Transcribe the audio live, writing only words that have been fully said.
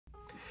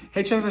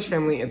Hey TransLash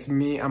family, it's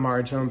me,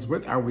 Imara Jones,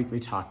 with our weekly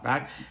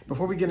TalkBack.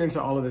 Before we get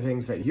into all of the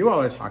things that you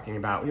all are talking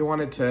about, we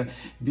wanted to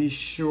be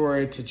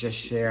sure to just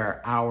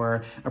share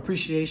our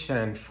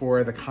appreciation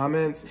for the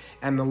comments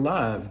and the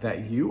love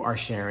that you are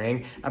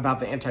sharing about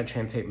the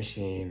anti-trans hate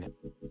machine.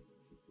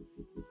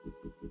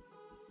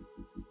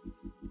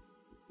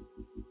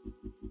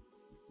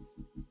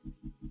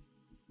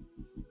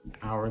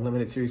 Our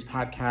limited series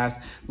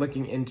podcast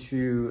looking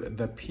into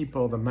the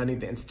people, the money,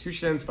 the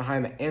institutions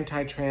behind the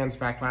anti-trans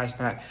backlash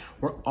that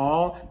we're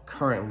all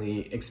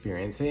currently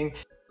experiencing.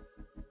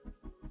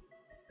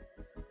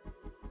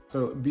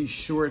 So be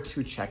sure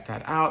to check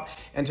that out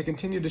and to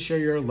continue to share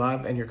your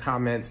love and your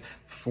comments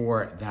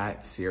for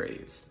that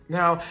series.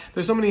 Now,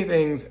 there's so many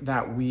things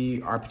that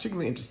we are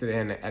particularly interested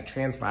in at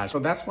TransLash. So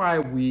that's why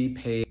we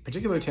paid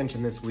particular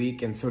attention this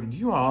week, and so did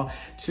you all,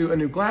 to a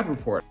new GLAAD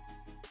report.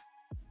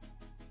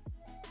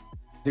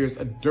 There's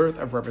a dearth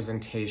of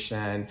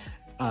representation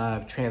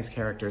of trans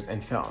characters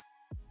in film.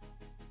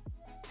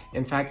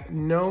 In fact,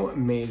 no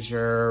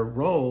major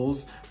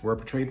roles were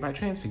portrayed by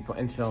trans people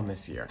in film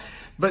this year.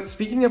 But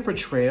speaking of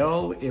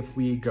portrayal, if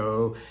we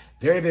go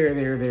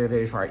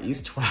very far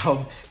east,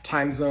 12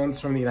 time zones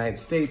from the United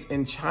States,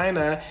 in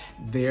China,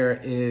 there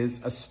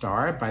is a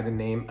star by the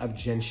name of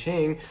Jen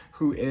Xing,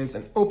 who is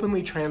an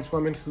openly trans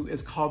woman who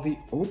is called the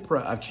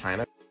Oprah of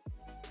China.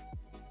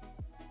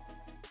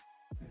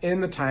 In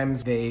the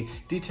Times, they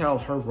detail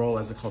her role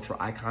as a cultural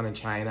icon in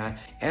China.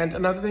 And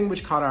another thing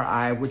which caught our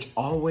eye, which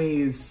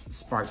always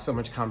sparks so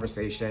much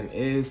conversation,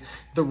 is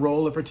the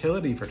role of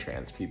fertility for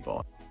trans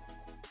people.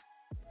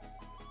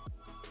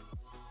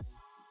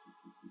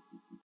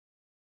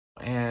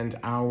 And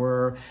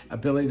our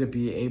ability to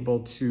be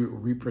able to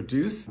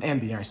reproduce and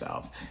be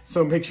ourselves.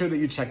 So make sure that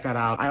you check that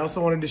out. I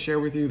also wanted to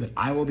share with you that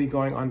I will be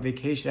going on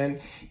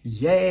vacation,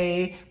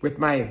 yay, with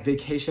my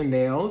vacation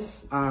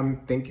nails.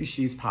 Thank you,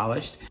 she's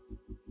polished.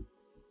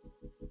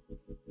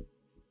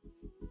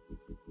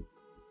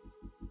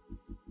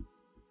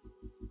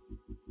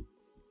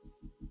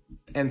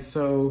 And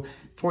so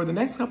for the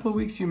next couple of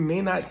weeks, you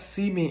may not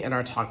see me in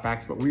our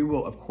talkbacks, but we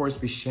will of course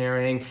be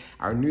sharing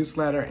our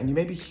newsletter, and you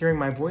may be hearing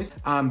my voice,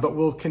 but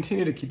we'll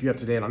continue to keep you up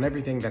to date on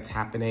everything that's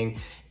happening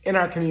in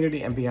our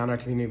community and beyond our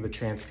community with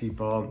trans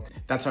people.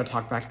 That's our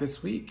talkback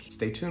this week.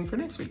 Stay tuned for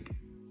next week.